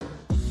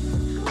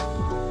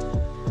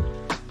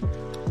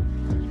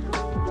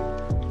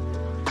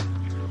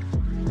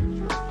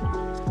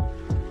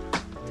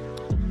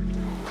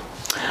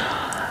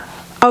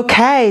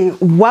Okay,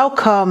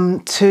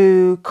 welcome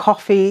to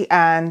Coffee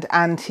and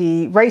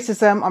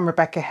Anti-Racism. I'm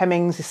Rebecca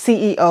Hemmings, the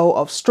CEO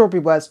of Strawberry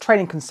Words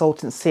Training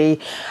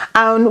Consultancy,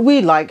 and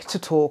we like to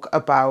talk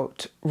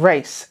about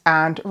race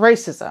and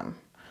racism.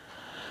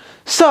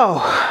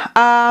 So,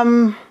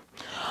 I'm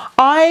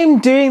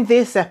doing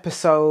this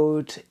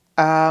episode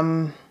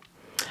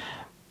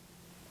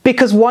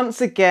because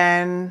once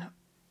again,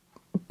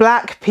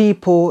 Black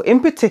people in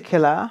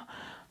particular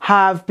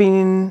have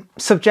been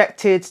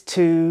subjected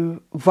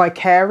to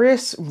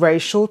vicarious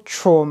racial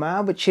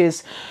trauma, which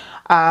is,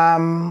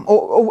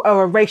 or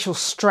a racial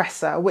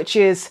stressor, which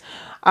is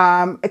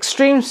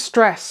extreme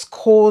stress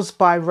caused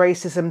by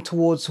racism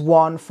towards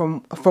one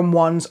from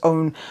one's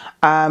own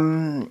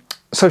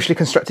socially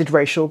constructed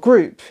racial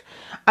group.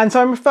 And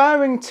so I'm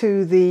referring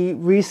to the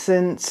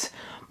recent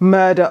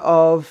murder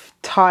of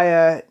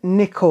Tyre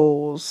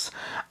Nichols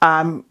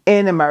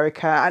in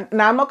America. And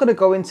now I'm not going to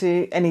go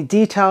into any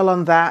detail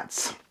on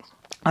that.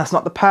 That's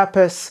not the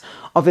purpose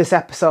of this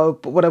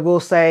episode. But what I will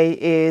say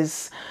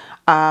is,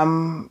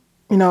 my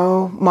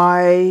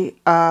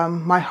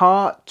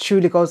heart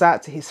truly goes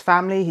out to his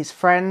family, his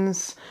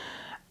friends,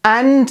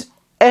 and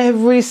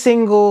every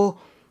single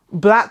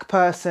Black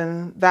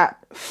person that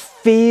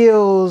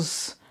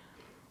feels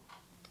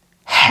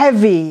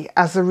heavy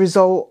as a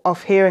result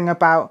of hearing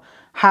about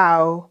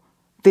how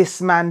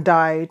this man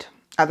died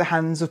at the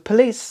hands of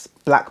police,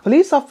 Black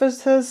police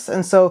officers.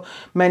 And so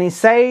many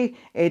say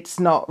it's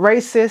not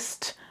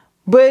racist,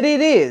 but it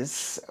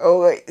is,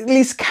 or at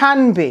least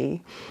can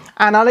be.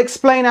 And I'll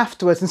explain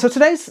afterwards. And so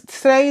today's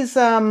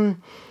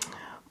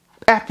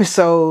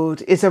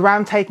episode is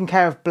around taking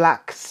care of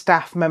Black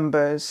staff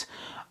members,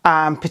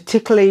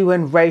 particularly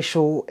when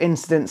racial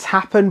incidents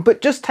happen,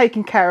 but just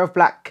taking care of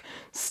Black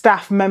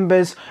staff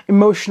members'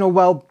 emotional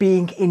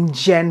well-being in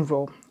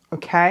general,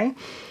 okay?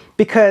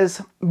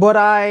 Because what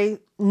I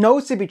know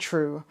to be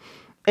true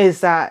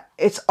is that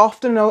it's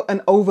often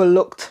an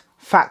overlooked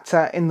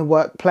factor in the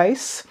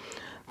workplace.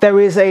 There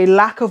is a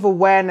lack of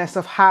awareness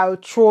of how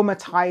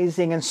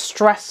traumatizing and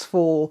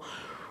stressful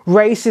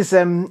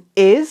racism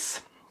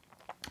is.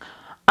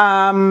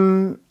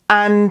 And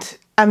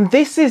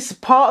this is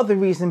part of the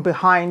reason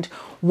behind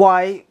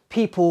why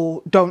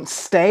people don't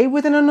stay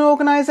within an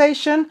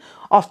organization,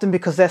 often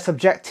because they're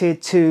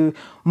subjected to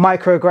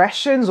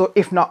microaggressions or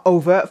if not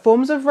overt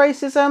forms of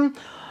racism.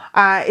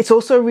 It's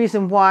also a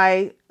reason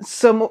why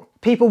some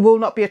people will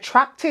not be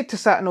attracted to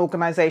certain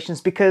organizations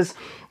because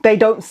they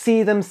don't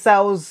see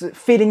themselves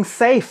feeling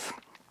safe,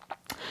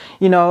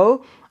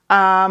 because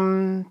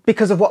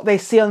of what they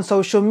see on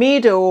social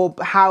media or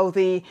how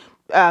the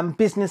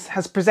business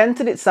has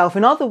presented itself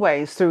in other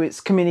ways through its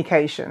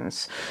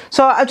communications.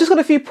 So I've just got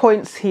a few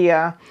points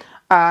here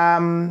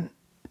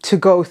to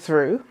go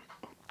through.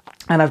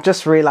 And I've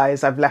just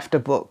realized I've left a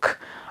book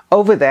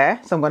over there.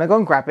 So I'm going to go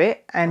and grab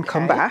it and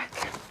come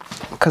back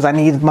because I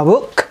need my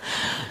book,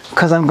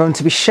 because I'm going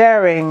to be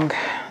sharing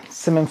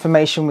some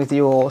information with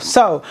you all.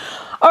 So,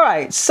 all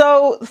right.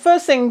 So the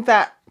first thing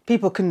that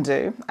people can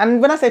do,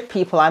 and when I say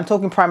people, I'm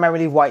talking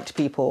primarily white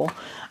people.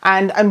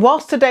 And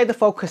whilst today the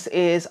focus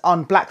is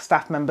on Black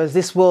staff members, a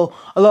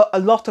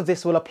lot of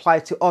this will apply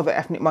to other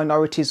ethnic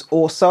minorities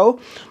also.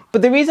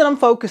 But the reason I'm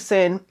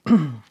focusing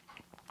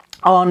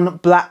on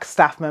Black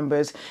staff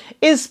members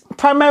is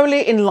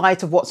primarily in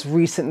light of what's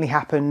recently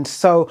happened.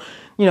 So,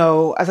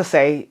 as I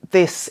say,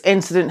 this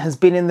incident has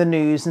been in the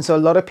news. And so a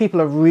lot of people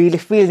are really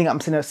feeling it.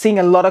 I'm seeing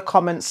a lot of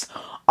comments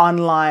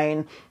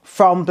online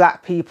from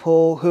Black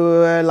people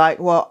who are like,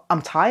 well,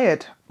 I'm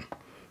tired.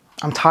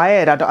 I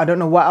don't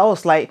know what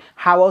else. Like,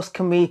 how else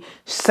can we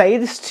say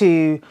this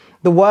to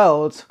the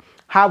world?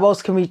 How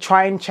else can we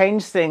try and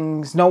change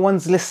things? No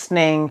one's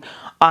listening.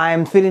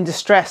 I'm feeling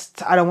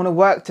distressed. I don't want to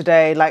work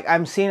today. Like,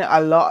 I'm seeing it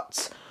a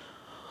lot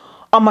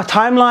on my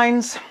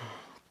timelines.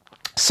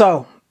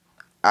 So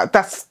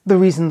that's the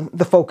reason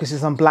the focus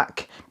is on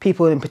Black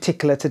people in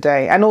particular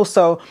today. And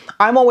also,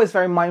 I'm always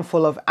very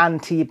mindful of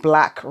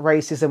anti-Black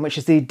racism, which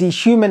is the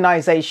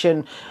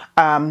dehumanization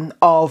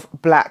of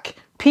Black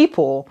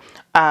people.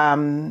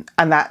 And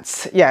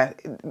that's,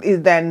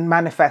 it then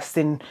manifests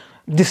in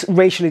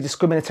racially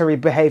discriminatory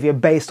behavior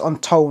based on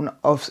tone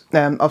of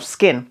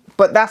skin.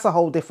 But that's a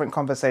whole different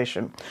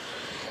conversation.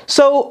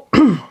 So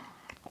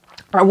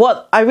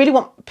what I really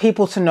want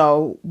people to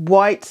know,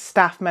 white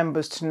staff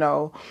members to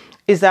know,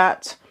 is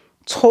that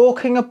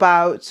talking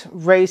about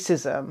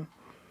racism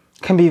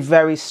can be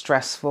very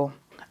stressful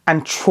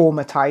and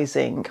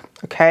traumatizing.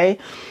 Okay.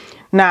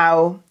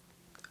 Now,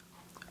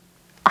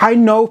 I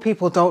know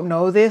people don't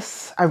know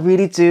this. I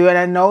really do. And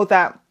I know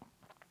that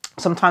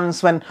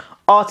sometimes when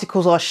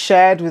articles are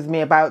shared with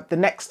me about the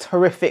next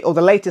horrific or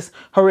the latest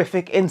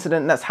horrific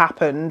incident that's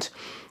happened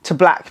to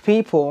Black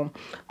people,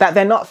 that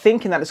they're not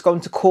thinking that it's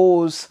going to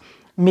cause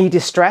me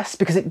distress,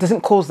 because it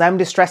doesn't cause them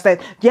distress.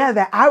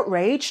 They're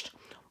outraged,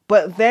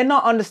 but they're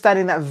not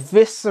understanding that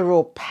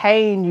visceral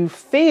pain you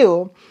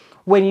feel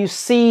when you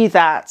see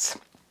that,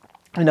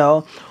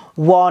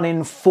 1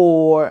 in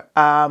 4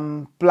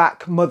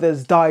 Black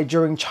mothers die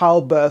during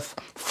childbirth,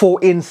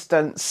 for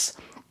instance.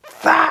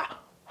 That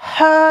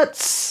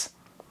hurts.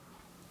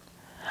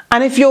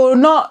 And if you're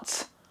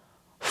not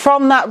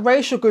from that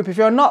racial group, if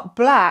you're not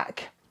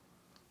black,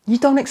 you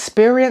don't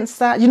experience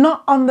that. You're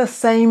not on the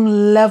same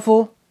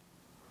level.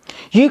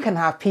 You can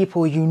have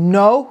people you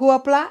know who are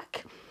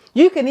black.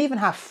 You can even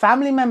have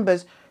family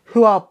members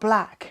who are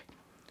black.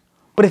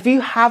 But if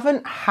you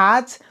haven't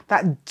had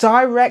that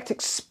direct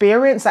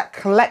experience, that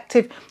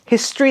collective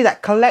history,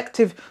 that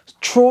collective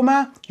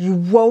trauma, you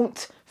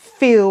won't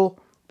feel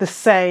the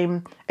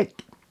same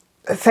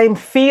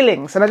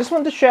feelings. And I just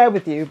want to share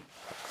with you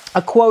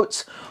a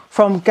quote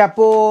from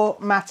Gabor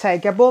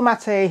Mate. Gabor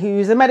Mate,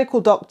 who's a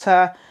medical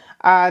doctor,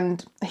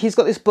 and he's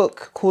got this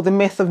book called The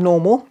Myth of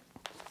Normal: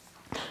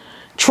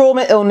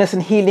 Trauma, Illness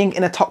and Healing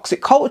in a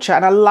Toxic Culture.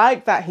 And I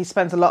like that he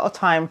spends a lot of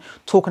time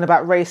talking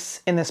about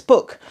race in this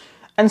book.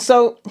 And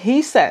so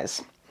he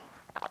says,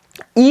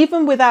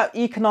 even without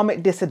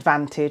economic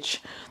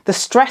disadvantage, the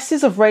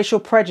stresses of racial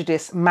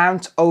prejudice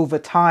mount over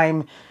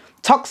time,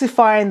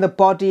 toxifying the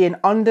body and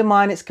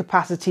undermine its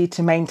capacity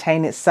to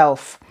maintain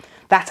itself.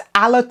 That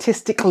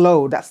allotistic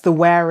load, that's the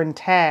wear and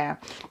tear,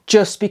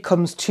 just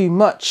becomes too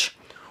much.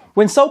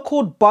 When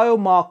so-called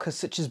biomarkers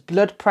such as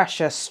blood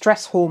pressure,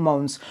 stress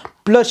hormones,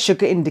 blood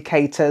sugar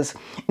indicators,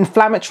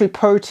 inflammatory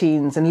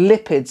proteins and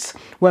lipids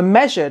were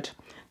measured,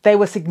 they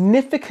were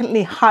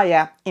significantly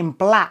higher in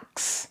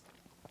blacks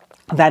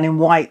than in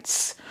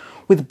whites,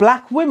 with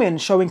black women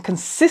showing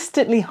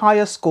consistently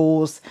higher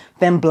scores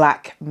than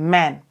black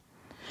men.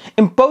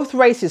 In both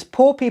races,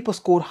 poor people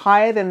scored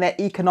higher than their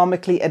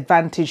economically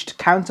advantaged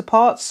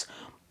counterparts,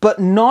 but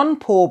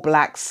non-poor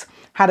blacks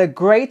had a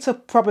greater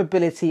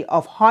probability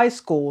of high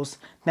scores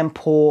than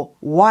poor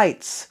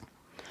whites.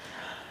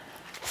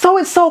 So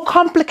it's so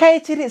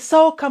complicated, it's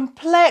so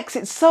complex,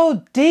 it's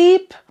so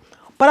deep,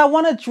 but I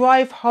want to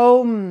drive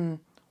home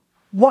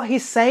what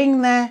he's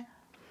saying there.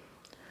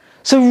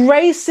 So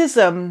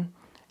racism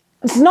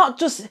is not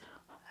just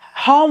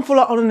harmful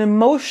on an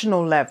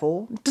emotional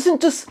level. It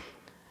doesn't just,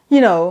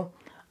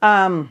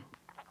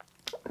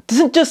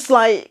 doesn't just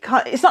like,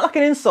 it's not like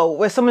an insult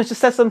where someone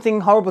just says something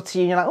horrible to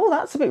you and you're like, oh,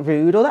 that's a bit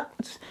rude, or that,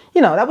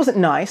 that wasn't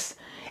nice.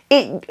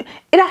 It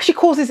actually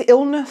causes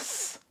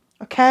illness,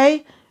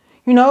 okay?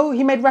 He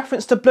made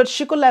reference to blood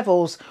sugar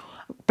levels.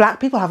 Black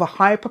people have a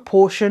higher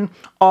proportion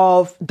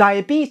of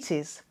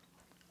diabetes,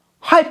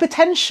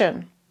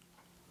 hypertension.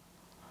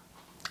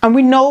 And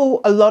we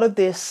know a lot of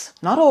this,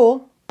 not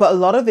all, but a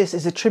lot of this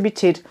is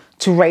attributed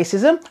to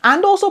racism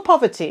and also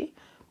poverty,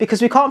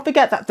 because we can't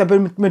forget that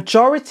the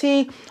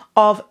majority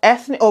of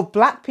ethnic or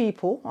black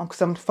people,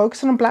 because I'm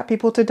focusing on black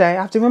people today,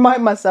 I have to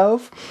remind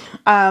myself,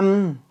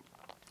 live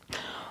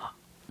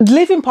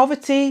in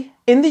poverty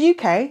in the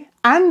UK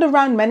and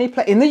around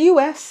in the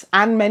US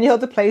and many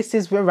other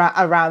places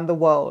around the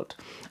world.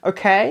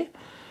 Okay?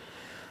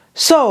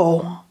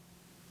 So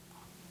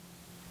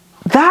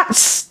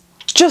that's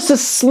just a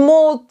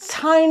small,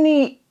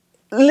 tiny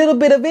little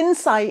bit of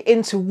insight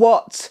into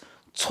what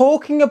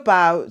talking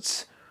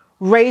about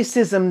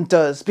racism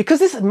does, because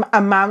this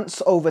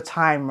amounts over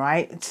time,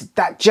 right? It's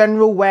that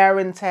general wear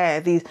and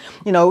tear, these,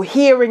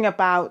 hearing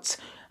about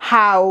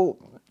how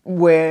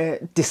we're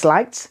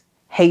disliked,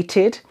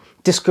 hated,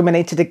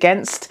 discriminated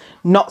against,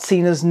 not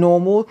seen as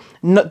normal,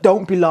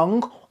 don't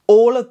belong.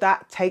 All of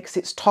that takes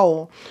its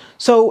toll.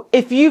 So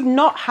if you've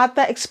not had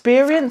that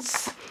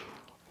experience,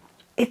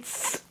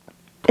 it's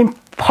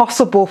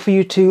impossible for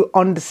you to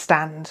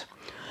understand.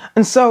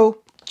 And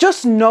so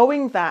just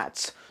knowing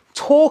that,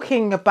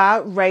 talking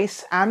about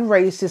race and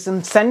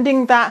racism,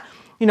 sending that,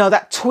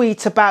 that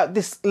tweet about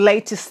this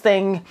latest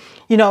thing,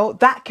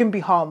 that can be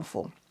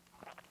harmful.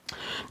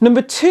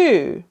 Number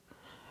two,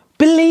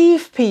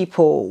 believe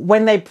people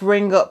when they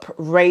bring up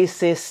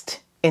racist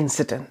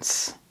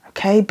incidents.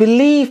 Okay,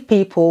 believe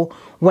people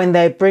when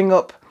they bring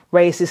up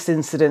racist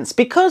incidents,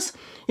 because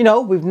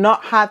we've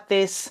not had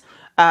this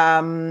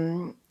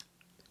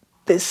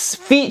this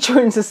feature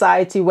in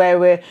society where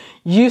we're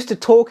used to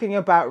talking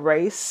about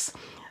race.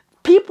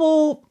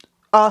 People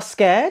are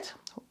scared.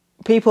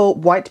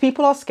 White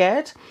people are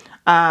scared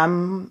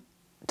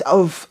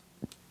of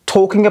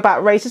talking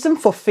about racism,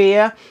 for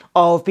fear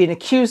of being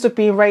accused of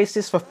being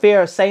racist, for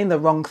fear of saying the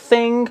wrong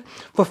thing,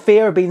 for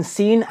fear of being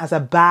seen as a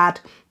bad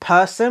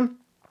person.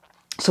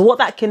 So what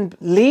that can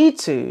lead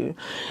to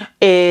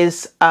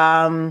is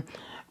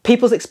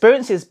people's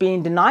experiences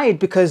being denied,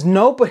 because a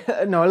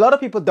lot of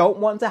people don't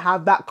want to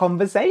have that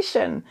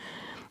conversation.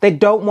 They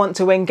don't want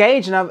to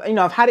engage. And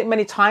I've had it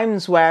many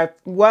times where I've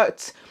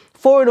worked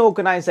for an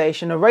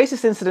organization, a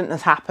racist incident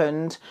has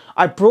happened,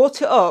 I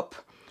brought it up,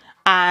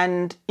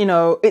 and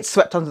it's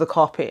swept under the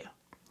carpet.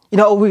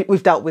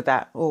 We've dealt with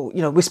that, or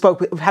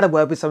we've had a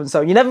word with so and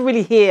so. You never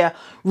really hear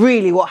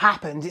really what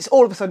happened. It's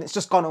all of a sudden it's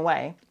just gone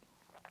away.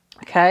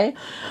 Okay,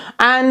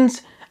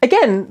 and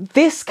again,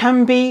 this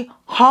can be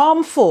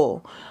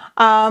harmful.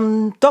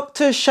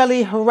 Dr.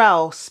 Shelley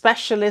Harrell,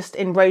 specialist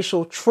in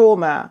racial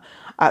trauma,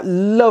 I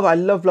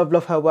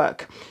love her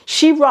work.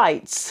 She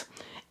writes,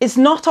 it's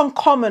not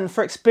uncommon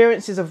for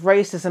experiences of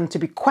racism to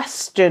be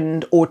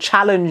questioned or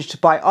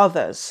challenged by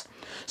others.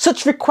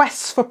 Such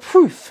requests for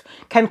proof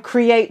can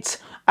create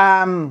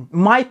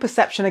my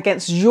perception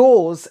against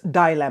yours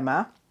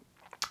dilemma.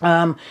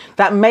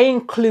 That may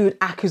include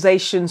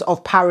accusations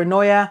of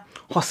paranoia,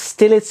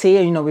 hostility,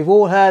 and we've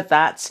all heard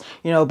that,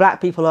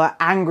 black people are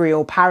angry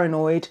or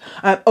paranoid,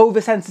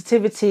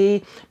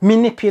 oversensitivity,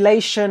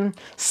 manipulation,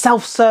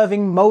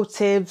 self-serving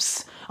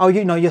motives,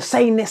 you're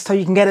saying this so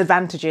you can get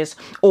advantages,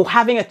 or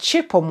having a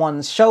chip on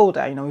one's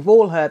shoulder, we've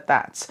all heard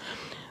that.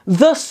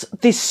 Thus,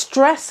 the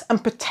stress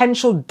and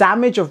potential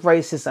damage of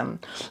racism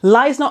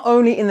lies not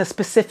only in the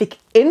specific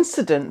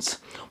incident,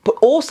 but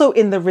also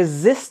in the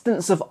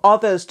resistance of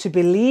others to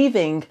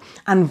believing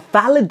and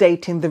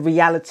validating the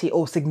reality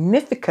or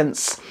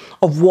significance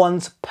of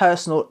one's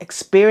personal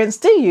experience.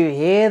 Do you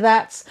hear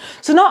that?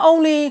 So not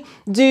only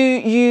do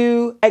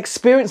you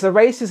experience the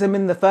racism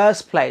in the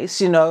first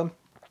place,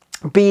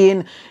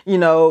 being,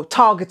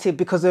 targeted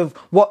because of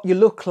what you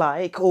look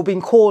like, or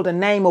being called a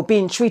name, or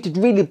being treated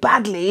really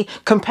badly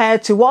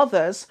compared to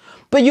others.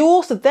 But you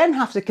also then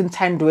have to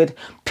contend with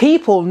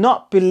people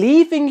not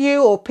believing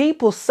you, or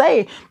people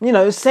saying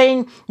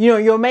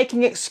you're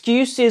making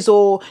excuses,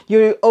 or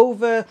you're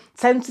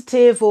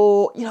oversensitive,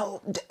 or,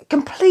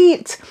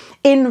 complete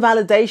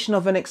invalidation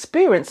of an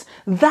experience.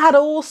 That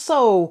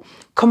also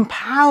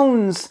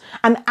compounds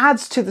and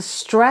adds to the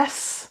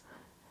stress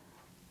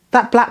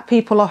that black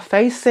people are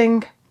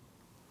facing.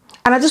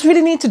 And I just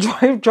really need to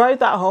drive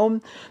that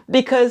home,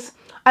 because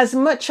as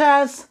much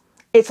as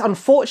it's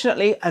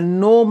unfortunately a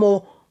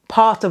normal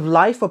part of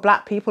life for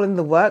black people in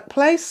the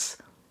workplace,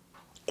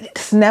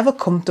 it's never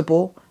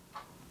comfortable.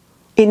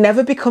 It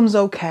never becomes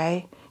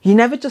okay. You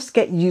never just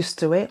get used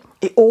to it.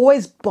 It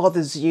always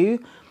bothers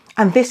you.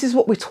 And this is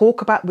what we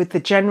talk about with the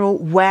general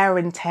wear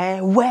and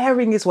tear.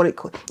 Wearing is what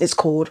it's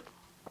called.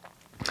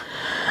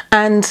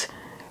 And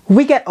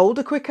we get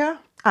older quicker.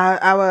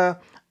 Our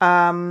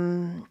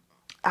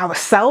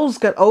cells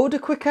get older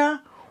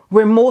quicker.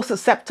 We're more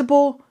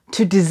susceptible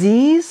to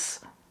disease.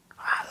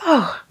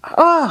 I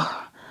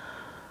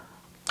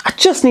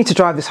just need to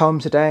drive this home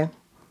today.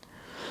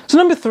 So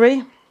number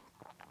 3,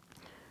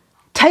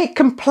 take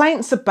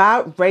complaints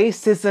about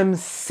racism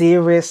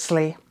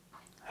seriously.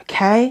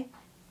 Okay.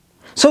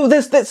 So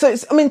it's,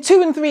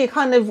 2 and 3 are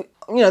kind of,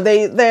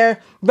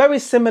 they're very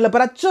similar,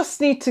 but I just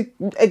need to,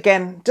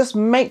 again, just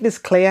make this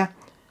clear.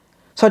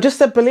 So I just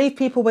said, believe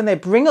people when they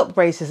bring up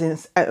racist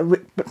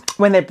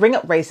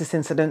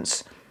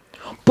incidents,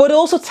 but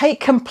also take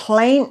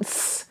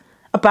complaints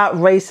about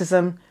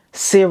racism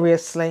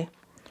seriously.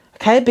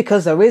 Okay,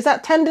 because there is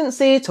that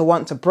tendency to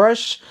want to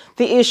brush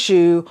the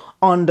issue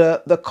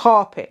under the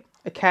carpet.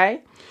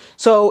 Okay,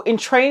 so in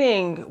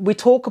training we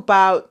talk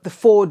about the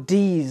 4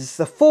 Ds.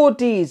 The 4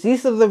 Ds.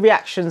 These are the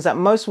reactions that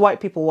most white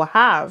people will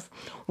have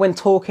when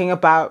talking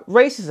about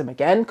racism.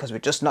 Again, because we're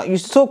just not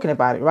used to talking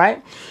about it,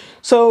 right?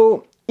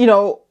 So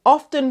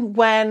often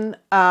when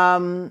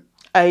a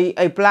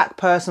black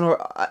person or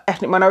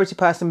ethnic minority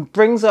person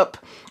brings up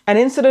an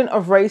incident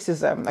of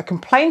racism, a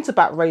complaint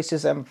about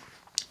racism,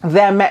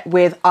 they're met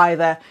with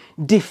either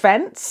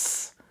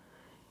defense,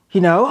 oh,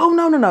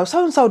 no,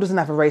 so-and-so doesn't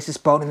have a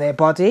racist bone in their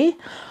body,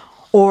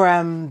 or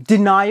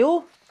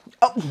denial.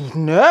 Oh,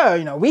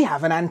 no, we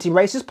have an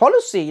anti-racist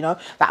policy,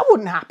 that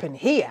wouldn't happen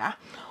here.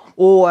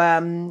 Or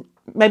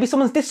maybe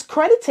someone's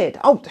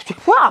discredited. Oh,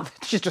 well,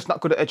 she's just not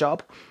good at her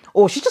job.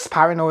 Or she's just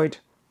paranoid.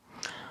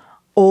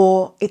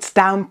 Or it's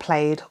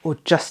downplayed or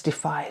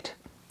justified.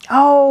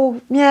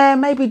 Oh, yeah,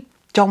 maybe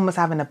John was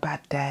having a bad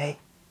day.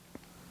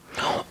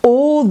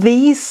 All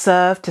these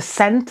serve to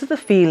center the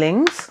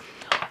feelings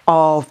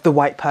of the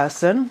white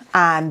person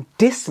and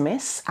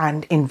dismiss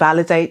and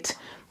invalidate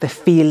the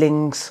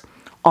feelings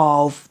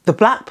of the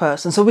black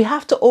person. So we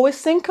have to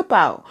always think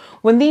about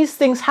when these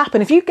things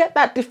happen. If you get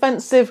that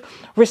defensive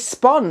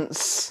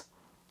response,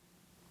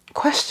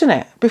 question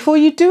it before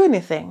you do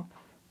anything.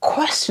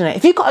 Question it.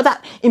 If you've got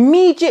that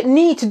immediate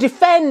need to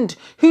defend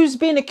who's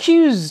being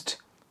accused,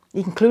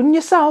 including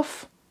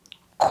yourself,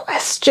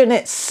 question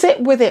it, sit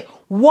with it.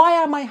 Why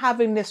am I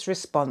having this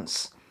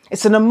response?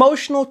 It's an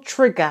emotional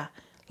trigger.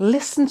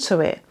 Listen to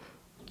it.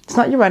 It's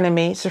not your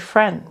enemy, it's a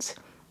friend.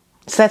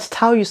 It's there to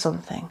tell you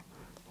something.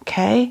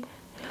 Okay?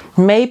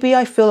 Maybe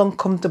I feel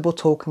uncomfortable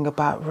talking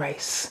about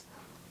race.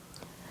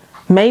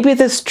 Maybe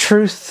there's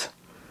truth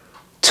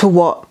to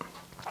what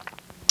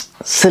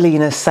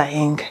Selena's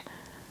saying,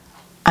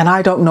 and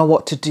I don't know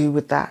what to do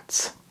with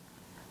that.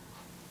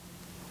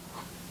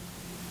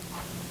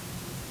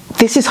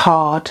 This is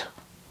hard,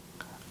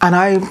 and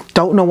I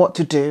don't know what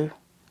to do.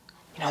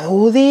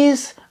 All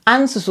these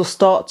answers will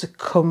start to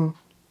come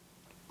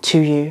to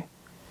you.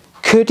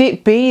 Could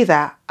it be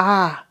that,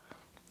 I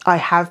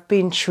have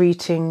been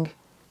treating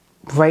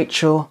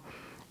Rachel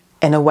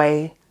in a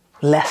way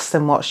less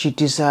than what she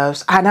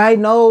deserves, and I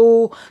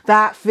know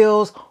that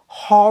feels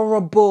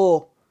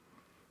horrible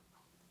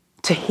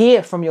to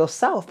hear from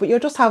yourself, but you're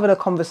just having a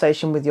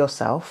conversation with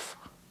yourself.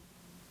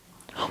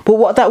 But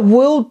what that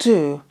will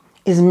do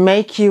is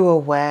make you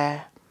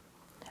aware,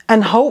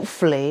 and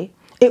hopefully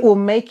it will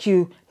make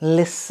you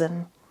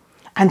listen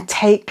and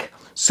take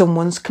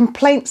someone's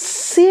complaint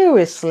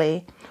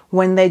seriously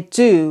when they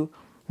do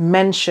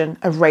mention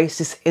a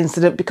racist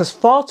incident, because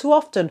far too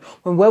often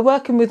when we're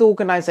working with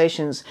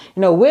organizations,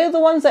 we're the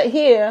ones that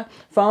hear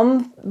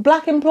from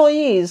black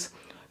employees,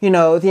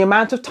 the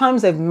amount of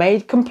times they've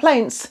made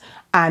complaints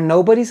and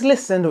nobody's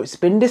listened, or it's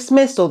been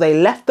dismissed, or they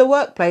left the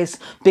workplace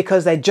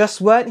because they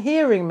just weren't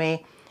hearing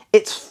me.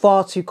 It's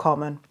far too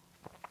common.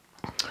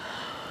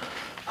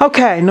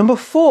 Okay, number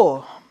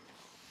 4.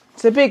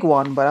 It's a big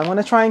one, but I'm going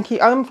to try and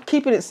I'm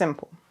keeping it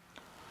simple.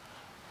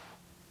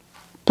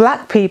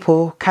 Black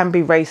people can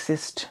be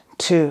racist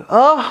too.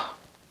 Oh,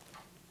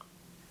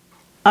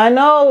 I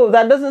know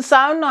that doesn't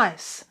sound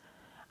nice.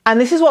 And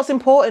this is what's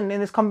important in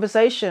this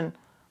conversation.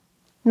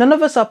 None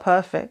of us are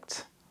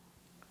perfect.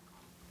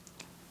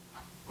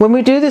 When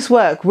we do this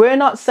work, we're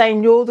not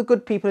saying you're the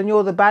good people and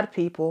you're the bad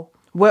people.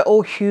 We're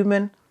all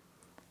human.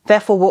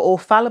 Therefore, we're all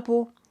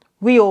fallible.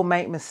 We all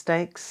make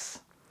mistakes.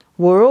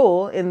 We're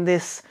all in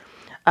this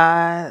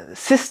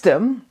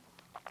system,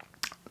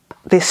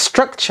 this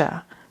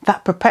structure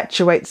that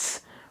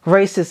perpetuates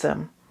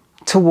racism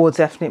towards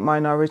ethnic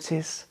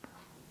minorities.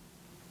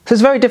 So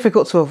it's very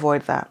difficult to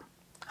avoid that.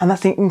 And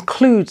that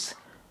includes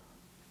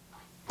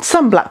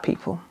some black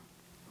people.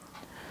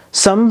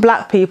 Some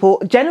black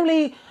people,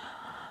 generally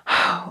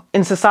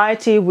in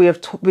society, we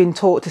have been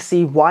taught to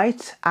see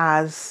white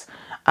as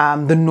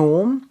the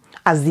norm,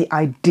 as the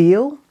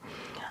ideal.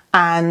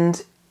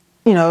 And,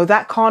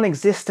 that can't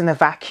exist in a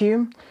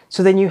vacuum.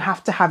 So then you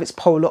have to have its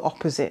polar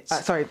opposite.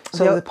 So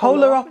the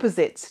polar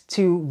opposite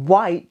to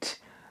white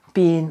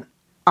being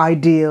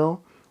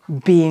ideal,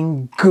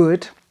 being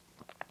good,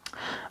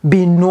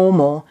 being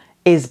normal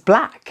is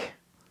black.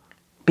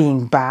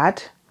 Being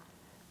bad,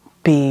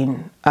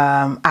 being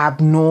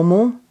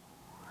abnormal.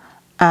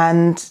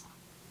 And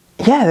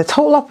yeah, the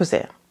total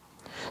opposite.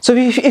 So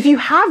if you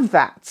have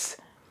that,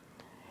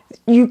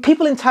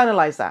 people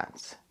internalize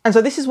that. And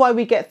so this is why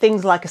we get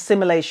things like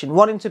assimilation,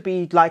 wanting to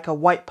be like a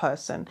white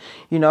person,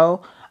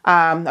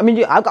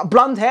 I've got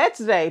blonde hair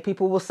today,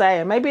 people will say,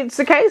 and maybe it's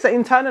the case that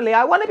internally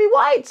I want to be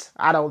white.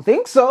 I don't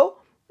think so,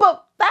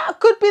 but that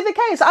could be the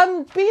case.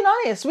 I'm being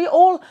honest. We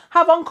all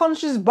have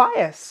unconscious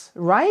bias,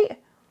 right?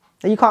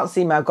 You can't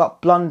see me. I've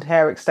got blonde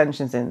hair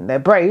extensions in. They're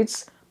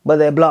braids, but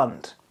they're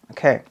blonde.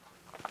 Okay.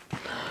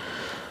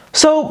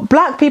 So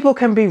black people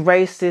can be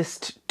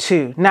racist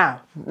too.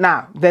 Now,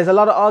 there's a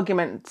lot of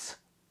arguments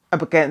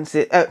against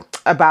it,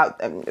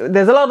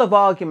 there's a lot of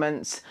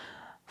arguments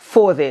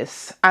for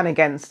this and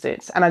against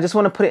it. And I just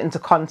want to put it into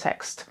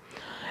context.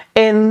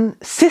 In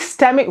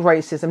systemic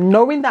racism,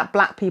 knowing that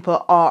black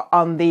people are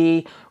on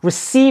the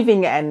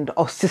receiving end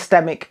of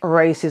systemic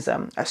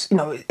racism,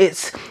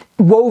 it's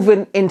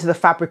woven into the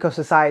fabric of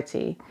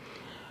society.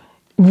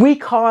 We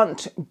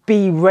can't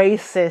be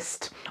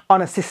racist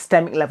on a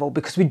systemic level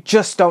because we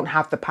just don't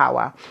have the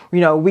power.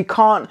 We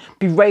can't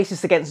be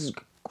racist against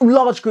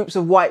large groups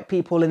of white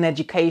people in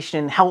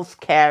education,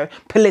 healthcare,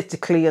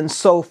 politically, and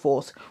so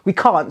forth. We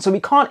can't. So we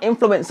can't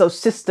influence those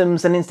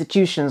systems and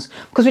institutions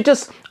because we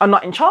just are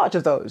not in charge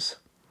of those.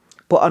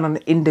 But on an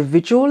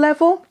individual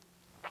level,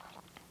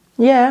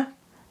 yeah,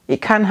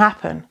 it can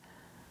happen.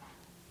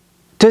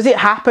 Does it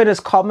happen as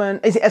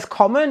common? Is it as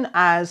common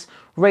as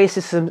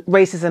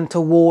racism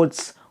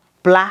towards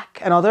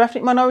black and other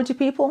ethnic minority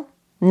people?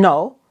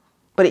 No,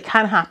 but it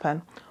can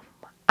happen.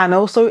 And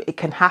also it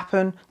can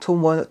happen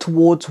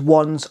towards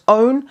one's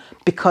own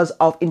because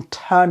of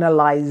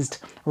internalized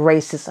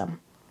racism.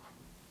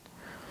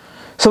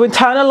 So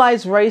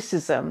internalized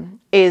racism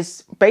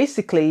is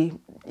basically,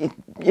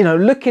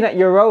 looking at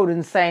your own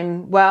and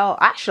saying, well,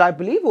 actually, I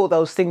believe all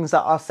those things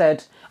that are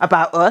said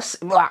about us.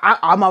 Well,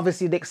 I'm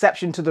obviously the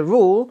exception to the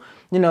rule.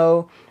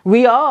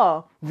 We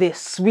are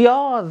this, we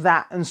are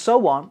that, and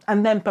so on.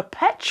 And then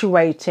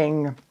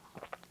perpetuating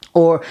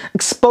or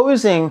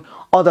exposing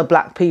other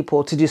black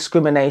people to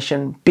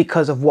discrimination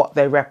because of what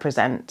they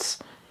represent,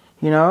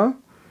 So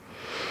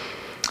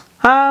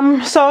I'm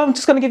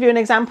just going to give you an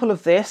example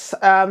of this.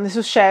 This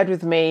was shared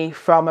with me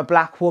from a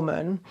black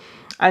woman.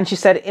 And she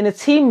said, in a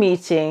team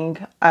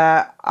meeting,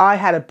 I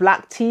had a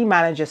black team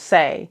manager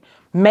say,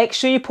 make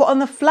sure you put on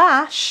the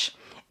flash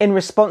in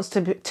response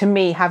to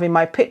me having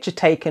my picture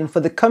taken for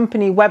the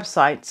company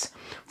websites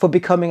for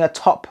becoming a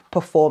top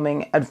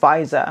performing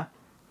advisor.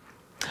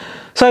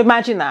 So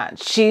imagine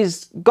that.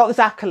 She's got this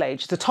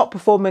accolade. She's a top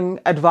performing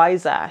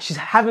advisor. She's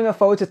having a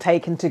photo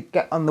taken to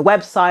get on the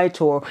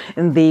website or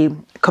in the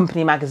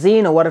company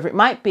magazine or whatever it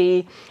might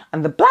be.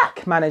 And the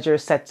black manager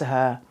said to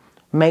her,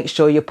 make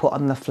sure you put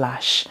on the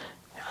flash.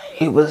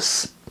 It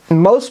was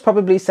most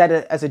probably said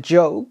as a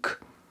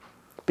joke,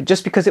 but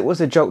just because it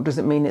was a joke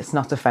doesn't mean it's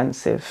not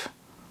offensive.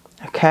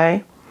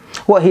 Okay?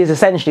 What he's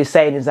essentially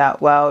saying is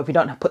that, well, if you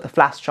don't put the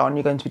flash on,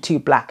 you're going to be too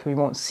black and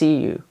we won't see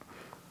you.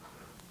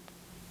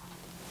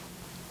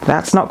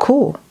 That's not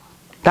cool.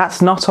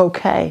 That's not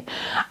okay.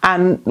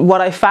 And what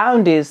I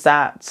found is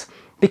that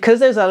because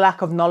there's a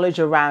lack of knowledge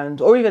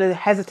around, or even a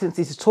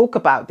hesitancy to talk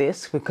about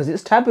this because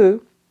it's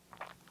taboo,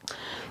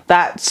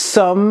 that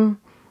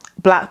some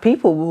Black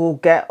people will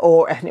get,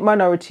 or ethnic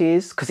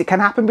minorities, because it can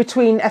happen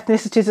between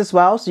ethnicities as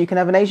well. So you can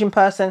have an Asian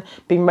person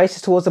being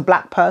racist towards a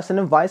Black person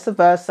and vice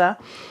versa.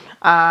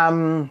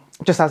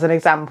 Just as an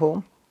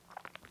example.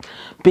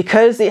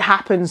 Because it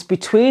happens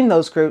between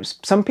those groups,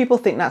 some people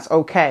think that's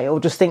okay, or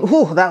just think,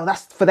 oh,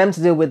 that's for them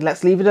to deal with,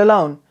 let's leave it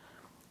alone.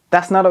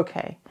 That's not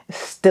okay. It's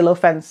still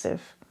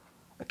offensive.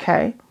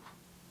 Okay?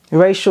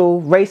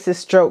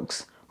 Racist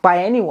jokes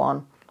by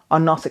anyone are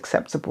not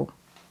acceptable.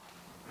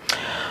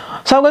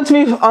 So I'm going to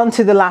move on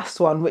to the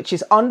last one, which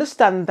is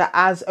understand that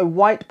as a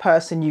white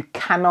person, you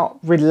cannot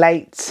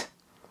relate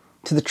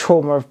to the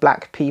trauma of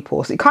Black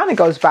people. So it kind of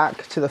goes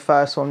back to the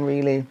first one,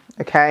 really.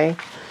 Okay?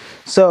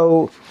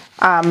 So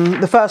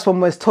the first one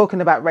was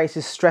talking about race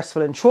is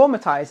stressful and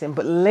traumatizing,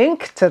 but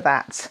linked to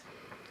that,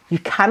 you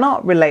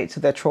cannot relate to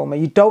their trauma.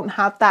 You don't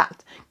have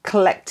that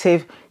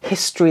collective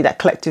history, that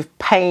collective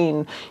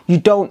pain. You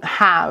don't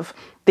have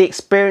the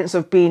experience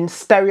of being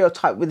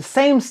stereotyped with the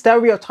same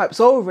stereotypes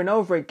over and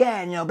over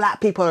again. You know,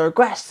 Black people are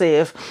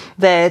aggressive,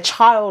 they're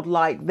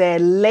childlike, they're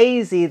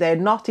lazy, they're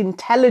not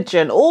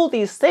intelligent, all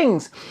these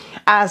things.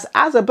 As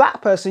a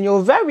Black person,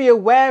 you're very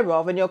aware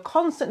of, and you're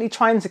constantly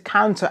trying to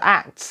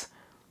counteract.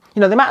 You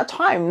know, the amount of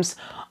times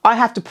I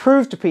have to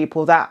prove to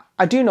people that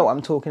I do know what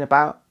I'm talking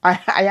about. I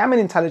am an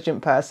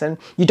intelligent person.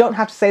 You don't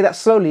have to say that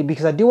slowly,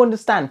 because I do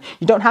understand.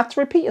 You don't have to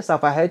repeat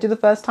yourself. I heard you the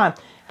first time.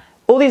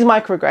 All these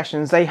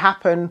microaggressions, they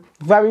happen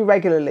very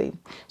regularly.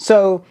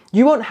 So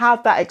you won't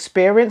have that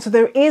experience. So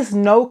there is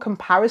no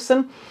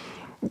comparison.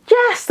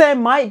 Yes, there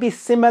might be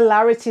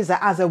similarities that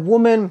as a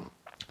woman,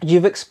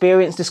 you've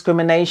experienced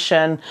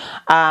discrimination,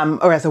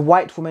 or as a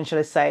white woman, should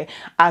I say,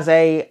 as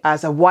a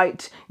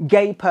white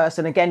gay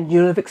person, again,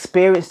 you'll have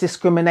experienced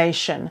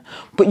discrimination,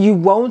 but you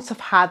won't have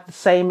had the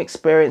same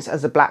experience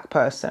as a Black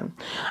person.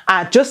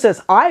 Just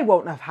as I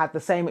won't have had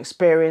the same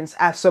experience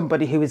as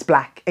somebody who is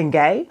Black and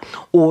gay,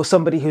 or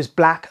somebody who's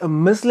Black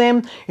and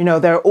Muslim. You know,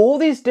 there are all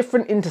these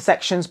different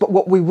intersections, but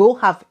what we will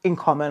have in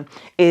common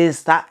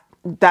is that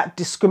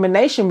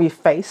discrimination we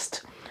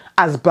faced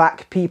as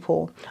Black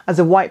people. As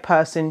a white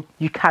person,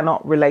 you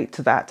cannot relate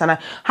to that. And I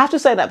have to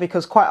say that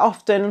because quite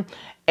often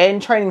in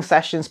training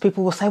sessions,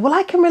 people will say, well,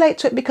 I can relate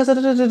to it because of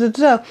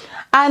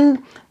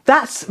and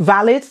that's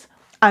valid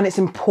and it's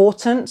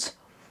important,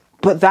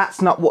 but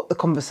that's not what the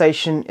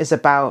conversation is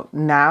about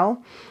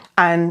now.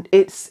 And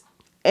it's,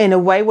 in a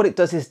way, what it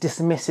does is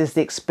dismisses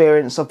the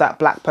experience of that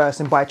Black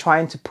person by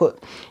trying to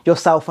put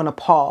yourself on a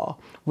par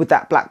with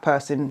that Black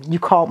person. You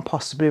can't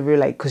possibly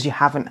relate because you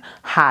haven't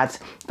had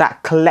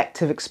that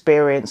collective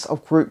experience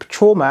of group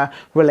trauma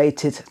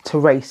related to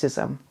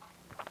racism.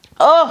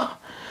 Oh,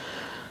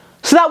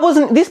 so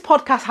this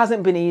podcast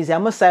hasn't been easy. I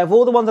must say, of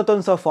all the ones I've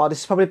done so far,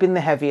 this has probably been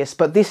the heaviest,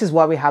 but this is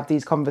why we have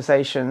these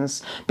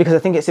conversations, because I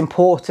think it's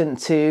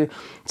important to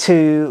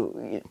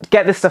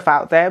get this stuff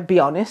out there, be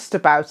honest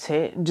about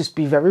it, just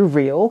be very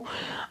real.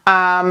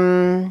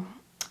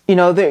 You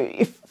know,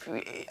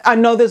 I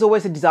know there's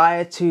always a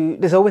desire to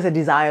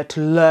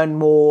learn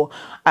more,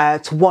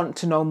 to want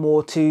to know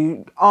more,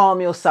 to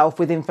arm yourself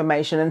with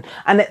information,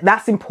 and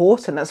that's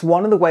important. That's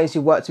one of the ways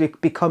you work to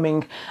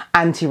becoming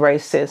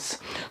anti-racist.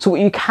 So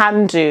what you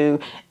can do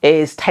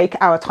is take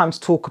our time to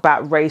talk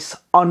about race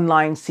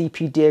online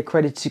CPD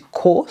accredited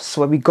course,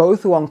 where we go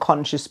through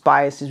unconscious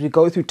biases, we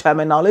go through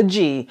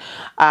terminology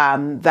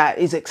that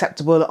is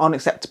acceptable,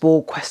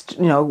 unacceptable,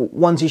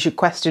 ones you should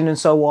question, and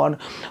so on.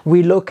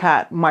 We look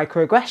at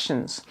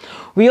microaggressions.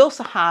 We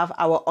also have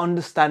our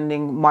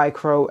understanding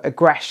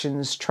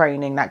microaggressions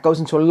training that goes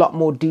into a lot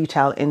more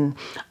detail into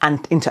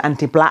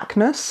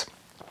anti-Blackness.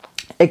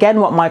 Again,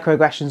 what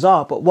microaggressions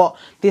are, but what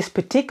this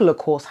particular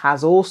course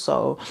has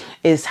also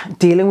is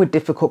dealing with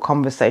difficult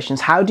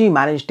conversations. How do you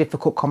manage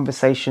difficult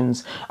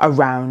conversations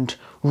around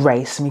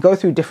race? And we go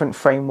through different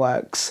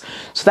frameworks.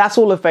 So that's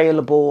all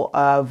available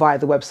via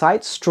the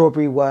website,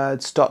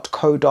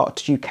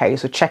 strawberrywords.co.uk.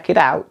 So check it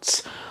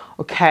out.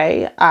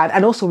 Okay,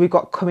 and also we've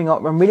got coming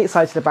up, I'm really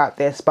excited about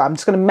this, but I'm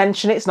just going to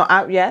mention it, it's not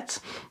out yet,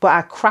 but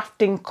our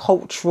Crafting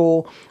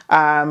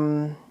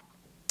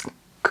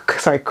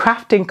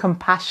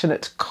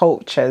Compassionate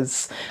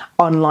Cultures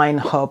online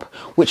hub,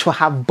 which will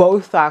have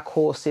both our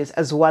courses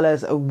as well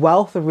as a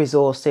wealth of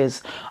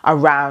resources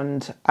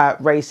around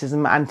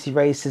racism,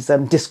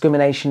 anti-racism,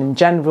 discrimination in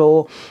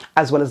general,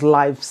 as well as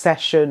live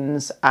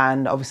sessions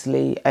and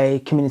obviously a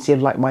community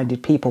of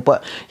like-minded people.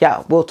 But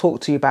yeah, we'll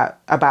talk to you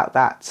about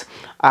that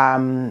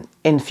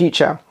in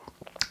future.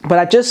 But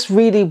I just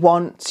really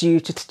want you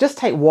to just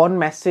take one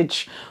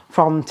message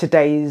from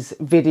today's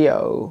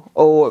video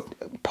or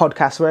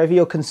podcast, wherever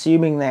you're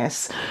consuming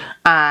this,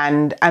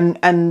 and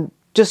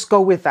just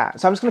go with that.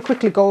 So I'm just going to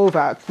quickly go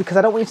over, because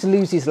I don't want you to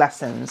lose these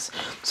lessons.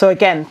 So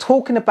again,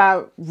 talking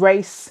about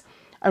race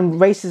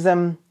and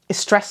racism is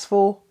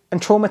stressful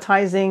and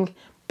traumatizing.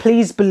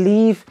 Please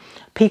believe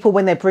people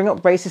when they bring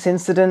up racist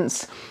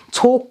incidents.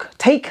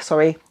 Take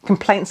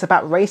complaints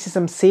about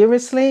racism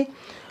seriously.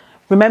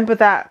 Remember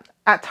that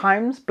at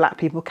times Black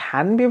people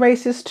can be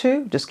racist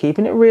too, just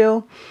keeping it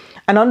real.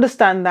 and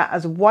understand that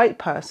as a white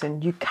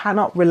person, you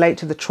cannot relate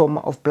to the trauma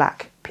of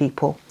black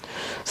people.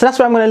 So that's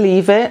where I'm going to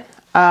leave it.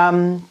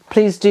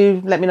 Please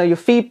do let me know your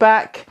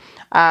feedback.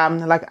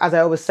 Like, as I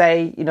always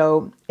say, you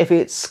know, if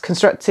it's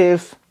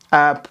constructive,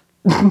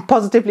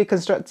 positively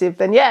constructive,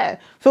 then yeah,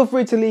 feel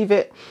free to leave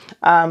it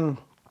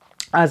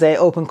as a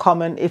open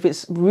comment. If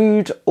it's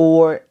rude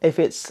or if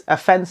it's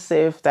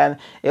offensive, then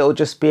it will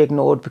just be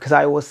ignored, because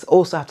I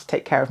also have to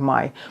take care of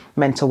my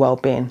mental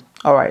well-being.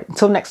 All right,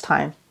 until next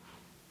time.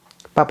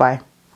 Bye-bye.